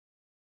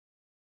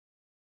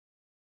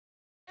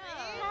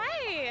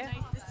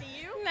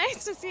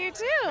nice to see you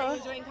too. Are you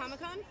enjoying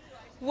Comic-Con?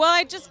 Well,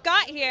 I just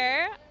got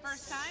here.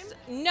 First time?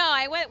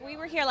 No, we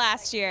were here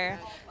last year.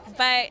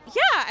 But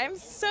yeah, I'm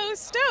so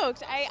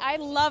stoked. I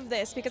love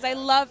this because I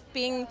love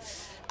being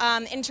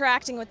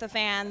interacting with the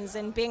fans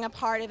and being a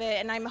part of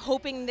it, and I'm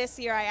hoping this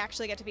year I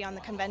actually get to be on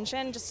the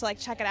convention just to like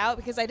check it out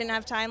because I didn't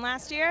have time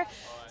last year.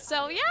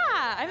 So yeah,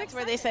 I'm excited.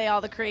 Where they say all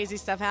the crazy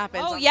stuff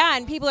happens. Oh yeah,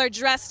 and people are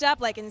dressed up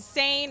like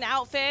insane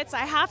outfits.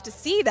 I have to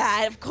see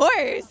that, of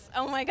course.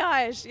 Oh my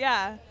gosh,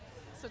 yeah.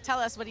 So tell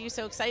us, what are you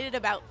so excited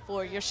about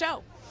for your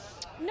show?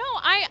 No,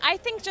 I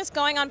think just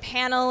going on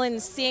panel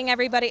and seeing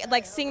everybody,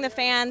 like seeing the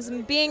fans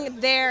and being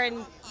there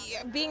and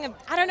being,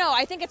 I don't know,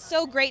 I think it's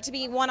so great to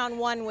be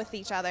one-on-one with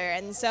each other.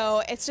 And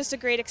so it's just a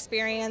great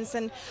experience.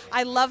 And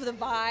I love the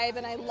vibe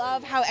and I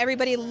love how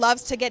everybody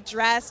loves to get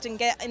dressed and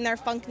get in their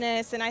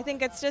funkness. And I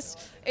think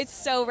it's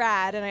so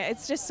rad and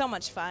it's just so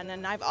much fun.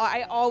 And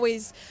I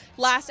always,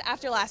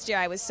 after last year,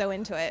 I was so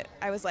into it.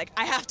 I was like,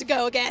 I have to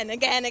go again.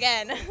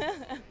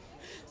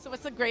 So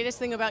what's the greatest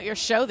thing about your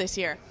show this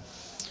year?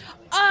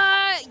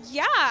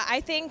 Yeah,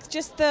 I think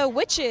just the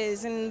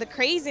witches and the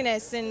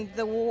craziness and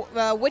the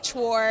witch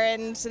war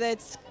and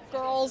it's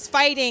girls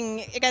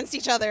fighting against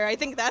each other. I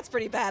think that's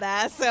pretty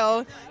badass.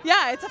 So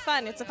yeah, it's a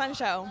fun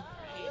show.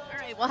 All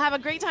right, well have a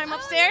great time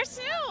upstairs.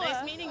 You too.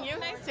 Nice meeting you.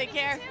 Nice Take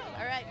care.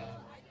 All right.